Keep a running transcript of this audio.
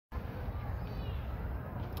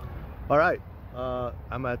All right,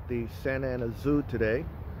 I'm at the Santa Ana Zoo today,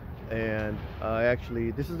 and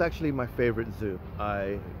this is actually my favorite zoo.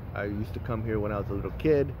 I used to come here when I was a little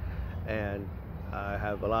kid, and I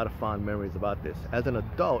have a lot of fond memories about this. As an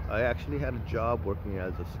adult, I actually had a job working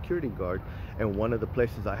as a security guard, and one of the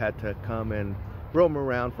places I had to come and roam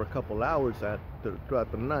around for a couple hours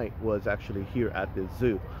throughout the night was actually here at the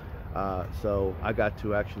zoo. So I got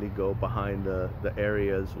to actually go behind the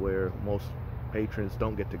areas where most patrons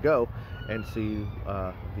don't get to go and see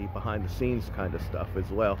the behind the scenes kind of stuff as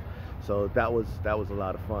well. So that was a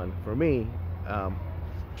lot of fun for me.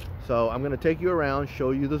 So I'm gonna take you around,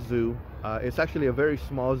 show you the zoo. It's actually a very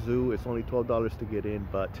small zoo. It's only $12 to get in,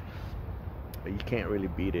 but you can't really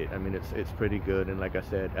beat it. I mean, it's pretty good. And like I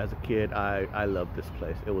said, as a kid, I loved this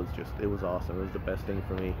place. It was awesome. It was the best thing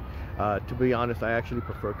for me. To be honest, I actually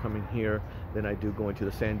prefer coming here than I do going to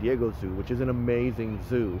the San Diego Zoo, which is an amazing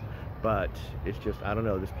zoo, but it's just, I don't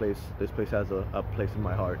know, this place has a place in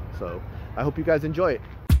my heart. So I hope you guys enjoy it.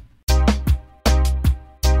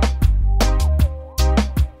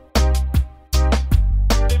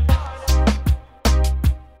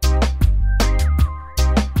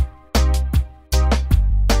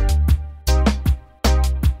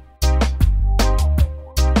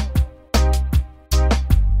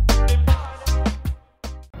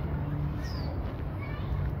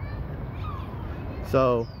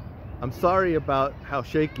 So I'm sorry about how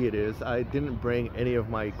shaky it is. I didn't bring any of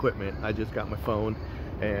my equipment. I just got my phone,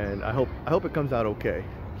 and I hope it comes out okay.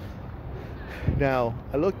 Now,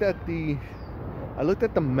 I looked at the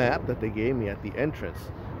map that they gave me at the entrance,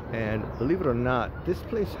 and believe it or not, this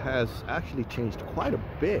place has actually changed quite a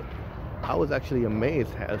bit. I was actually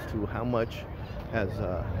amazed as to how much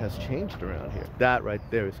has changed around here. That right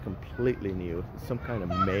there is completely new. It's some kind of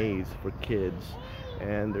maze for kids,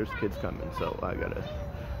 and there's kids coming, so I gotta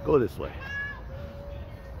go this way.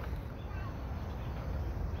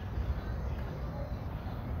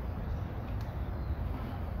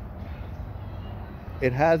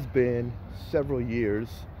 It has been several years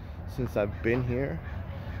since I've been here,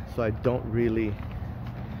 so I don't really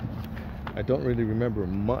remember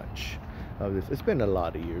much of this. It's been a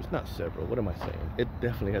lot of years, not several. What am I saying? It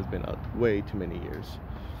definitely has been way too many years.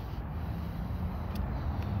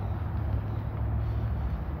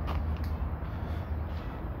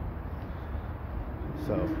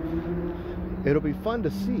 So it'll be fun to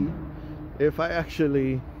see if I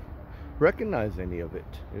actually recognize any of it.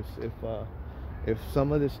 If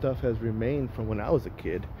some of this stuff has remained from when I was a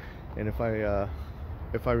kid, and if I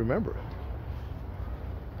remember it.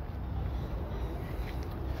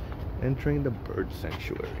 Entering the bird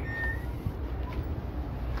sanctuary.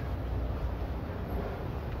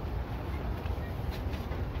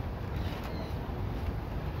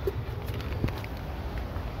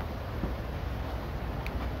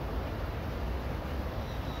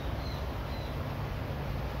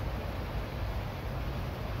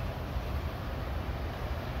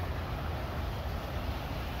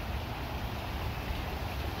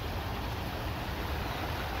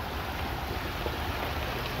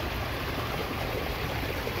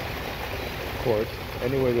 Of course,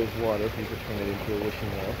 anywhere there's water, you can turn it into a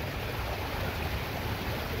wishing well.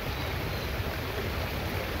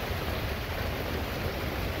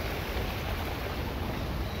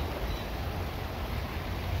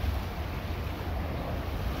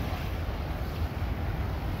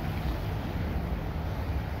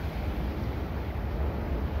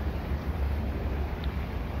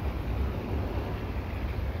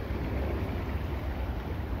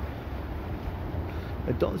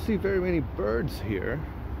 I don't see very many birds here.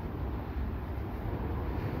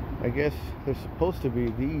 I guess there's supposed to be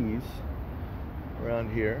these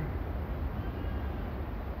around here,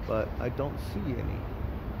 but I don't see any.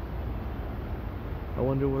 I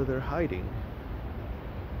wonder where they're hiding.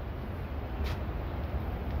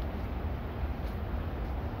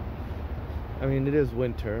 I mean, it is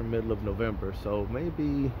winter, middle of November, so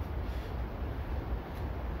maybe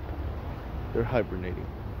they're hibernating.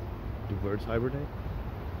 Do birds hibernate?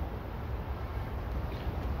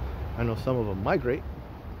 I know some of them migrate,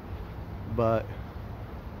 but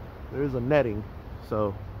there is a netting,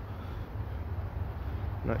 so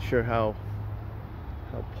I'm not sure how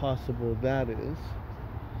possible that is.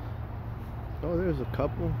 Oh, there's a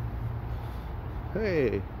couple.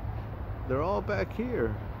 Hey, they're all back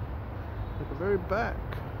here at the very back.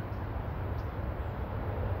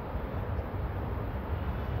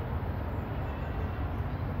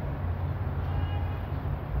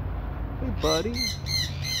 Hey, buddy.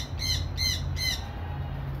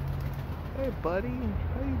 Hey, buddy.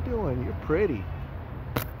 How you doing? You're pretty.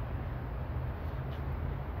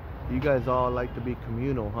 You guys all like to be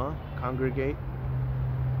communal, huh? Congregate,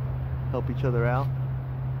 help each other out.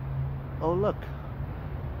 Oh, look.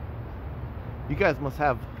 You guys must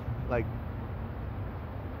have like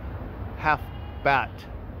half bat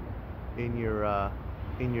in your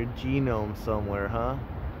genome somewhere, huh?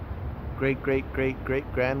 Great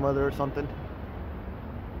grandmother or something?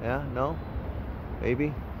 Yeah, no?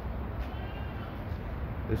 Maybe?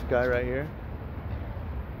 This guy right here?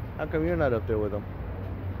 How come you're not up there with him?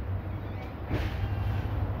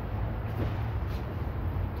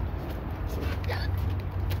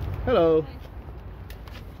 Hello.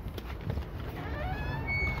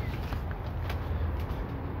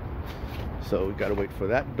 So we gotta wait for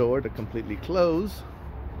that door to completely close,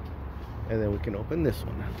 and then we can open this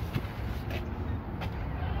one.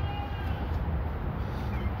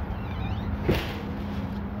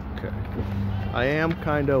 Okay. I am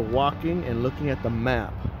kind of walking and looking at the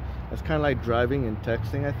map. It's kind of like driving and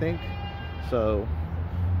texting, I think. So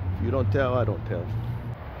if you don't tell, I don't tell.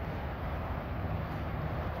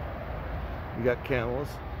 You got camels.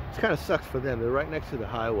 It kind of sucks for them. They're right next to the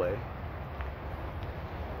highway.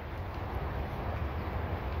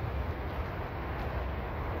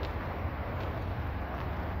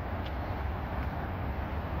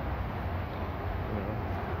 You know,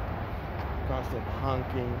 constant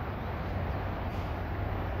honking.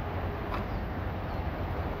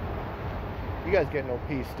 You guys get no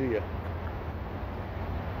peace, do you?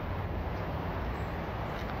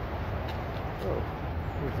 Oh,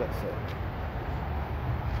 what does that say?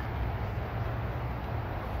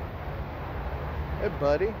 Hey,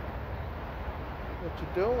 buddy. What you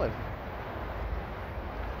doing?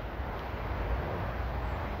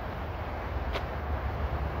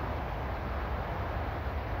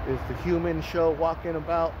 Is the human show walking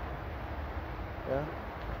about? Yeah?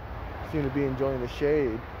 Seem to be enjoying the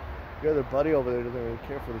shade. Your other buddy over there doesn't really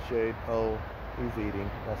care for the shade. Oh, he's eating.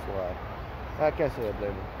 That's why. I can't say I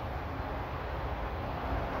blame him.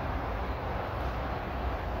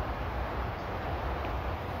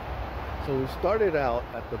 So we started out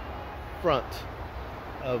at the front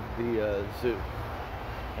of the zoo.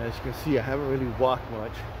 As you can see, I haven't really walked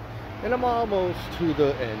much, and I'm almost to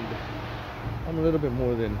the end. I'm a little bit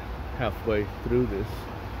more than halfway through this,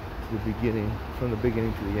 the beginning, from the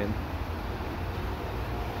beginning to the end.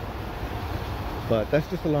 But that's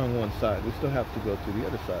just along one side. We still have to go to the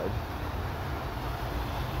other side.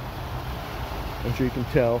 I'm sure you can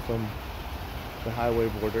tell from the highway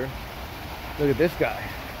border. Look at this guy.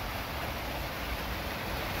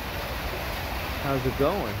 How's it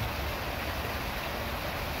going?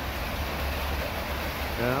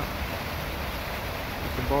 Yeah.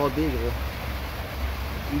 It's a bald eagle.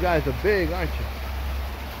 You guys are big, aren't you?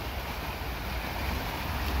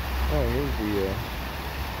 Oh, here's the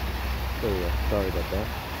oh yeah, sorry about that.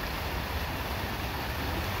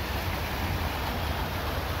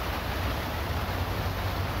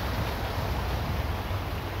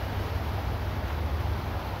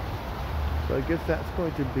 So I guess that's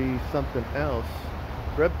going to be something else.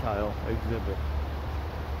 Reptile exhibit.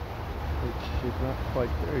 Which is not quite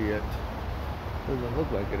there yet. Doesn't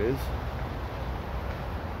look like it is.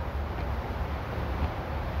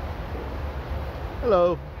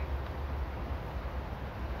 Hello.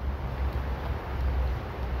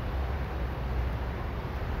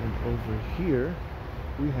 And over here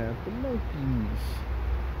we have the monkeys.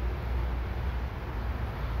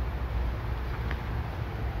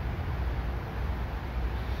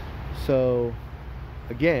 So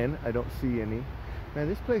again, I don't see any. Man,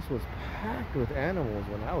 this place was packed with animals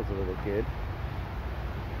when I was a little kid.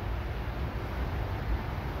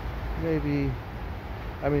 Maybe,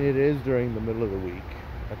 I mean, it is during the middle of the week.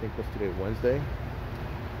 I think what's today, Wednesday?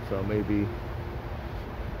 So maybe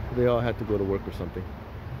they all had to go to work or something.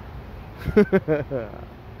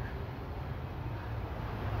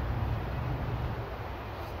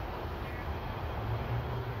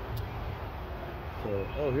 So,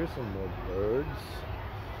 oh, here's some more birds.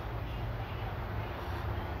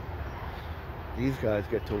 These guys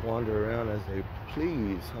get to wander around as they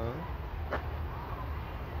please, huh?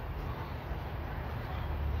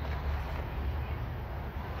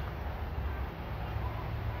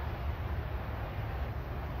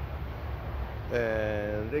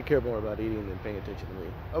 And they care more about eating than paying attention to me,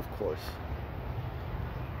 of course.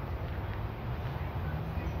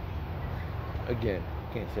 Again,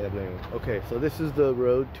 can't say I blame them. Okay, so this is the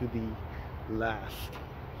road to the last,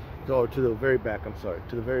 or to the very back, I'm sorry,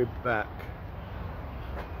 to the very back.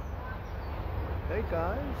 Hey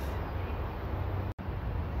guys.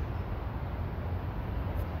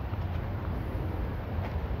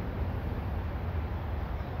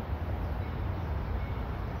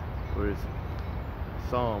 Where is he?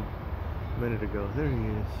 Saw him a minute ago. There he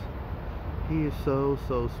is. He is so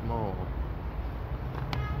small.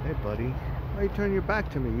 Hey buddy, why you turn your back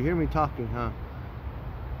to me? You hear me talking, huh?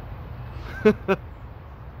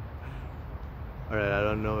 Alright, I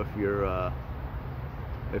don't know if you're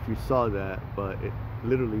if you saw that, but it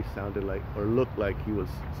literally sounded like, or looked like, he was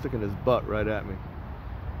sticking his butt right at me.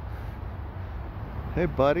 Hey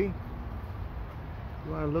buddy,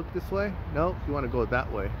 you want to look this way? No, you want to go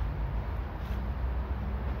that way.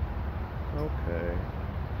 Okay.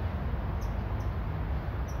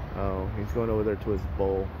 Oh, he's going over there to his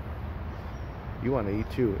bowl. You want to eat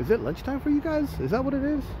too. Is it lunchtime for you guys? Is that what it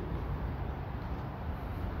is?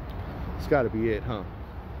 It's got to be it, huh?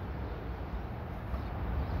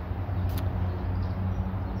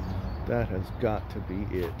 That has got to be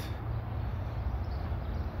it.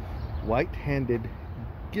 White-handed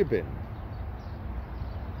gibbon.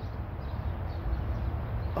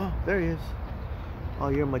 Oh, there he is. Oh,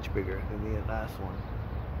 you're much bigger than the last one.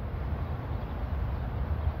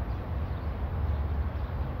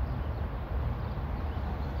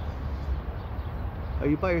 Are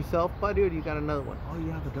you by yourself, buddy, or do you got another one? Oh, you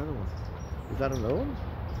have another one. Is that another one?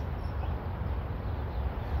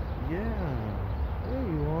 Yeah, there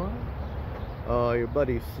you are. Oh, your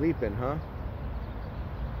buddy's sleeping, huh?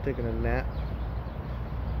 Taking a nap.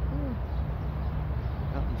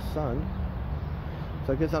 Out in the sun.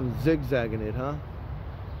 So I guess I'm zigzagging it, huh?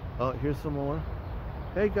 Oh, here's some more.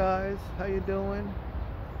 Hey guys, how you doing?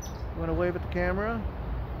 You want to wave at the camera?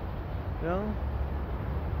 No?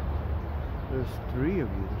 There's 3 of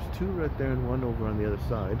you. There's 2 right there and 1 over on the other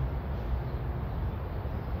side.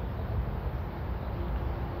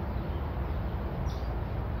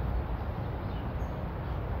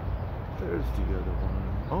 There's the other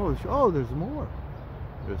one. Oh, there's more.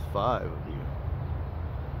 There's 5 of you.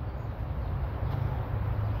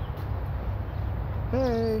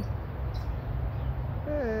 Hey.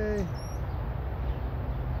 Hey.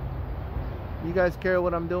 You guys care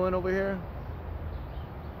what I'm doing over here?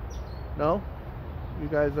 No? You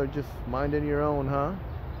guys are just minding your own, huh?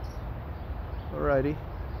 Alrighty.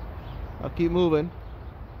 I'll keep moving.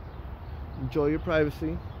 Enjoy your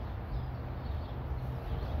privacy.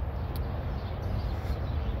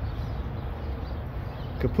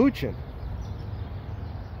 Capuchin.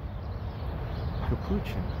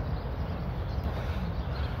 Capuchin.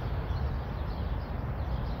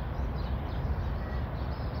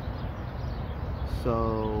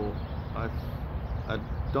 So, I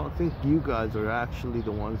don't think you guys are actually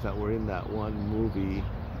the ones that were in that one movie,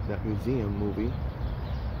 that museum movie.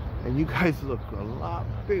 And you guys look a lot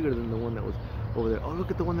bigger than the one that was over there. Oh,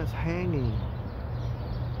 look at the one that's hanging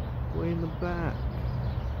way in the back.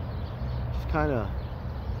 Just kind of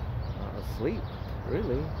asleep,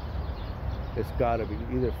 really. It's gotta be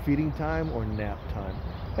either feeding time or nap time.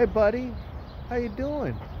 Hey buddy, how you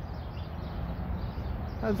doing?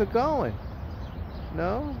 How's it going?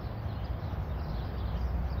 No?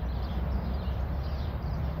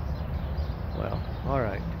 Well,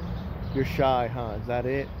 alright. You're shy, huh? Is that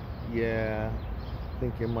it? Yeah, I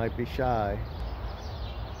think you might be shy.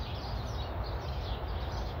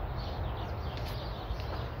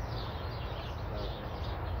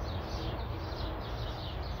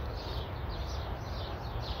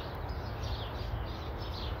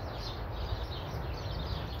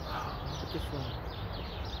 This one.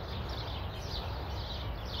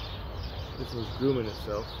 This one's grooming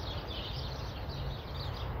itself.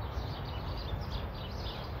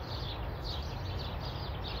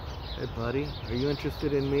 Hey buddy, are you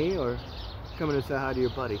interested in me or coming to say hi to your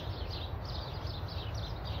buddy?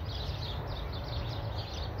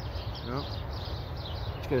 No?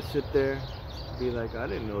 Just gonna sit there, be like, I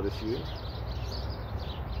didn't notice you.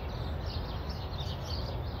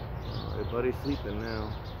 Oh, your buddy's sleeping now.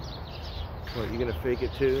 What, you gonna fake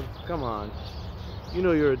it too? Come on. You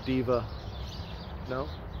know you're a diva. No?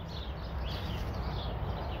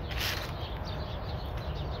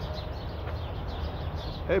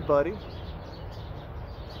 Hey buddy.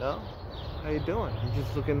 No? How you doing? You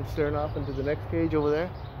just looking, staring off into the next cage over there?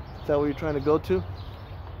 Is that where you're trying to go to?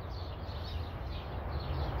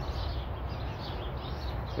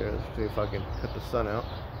 Here, let's see if I can cut the sun out.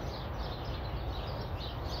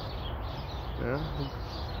 Yeah?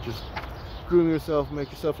 Just groom yourself,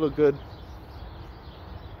 make yourself look good.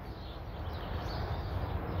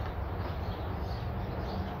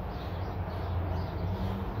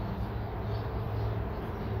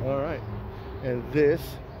 Alright, and this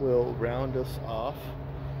will round us off,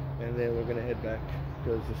 and then we're going to head back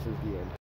because this is the end.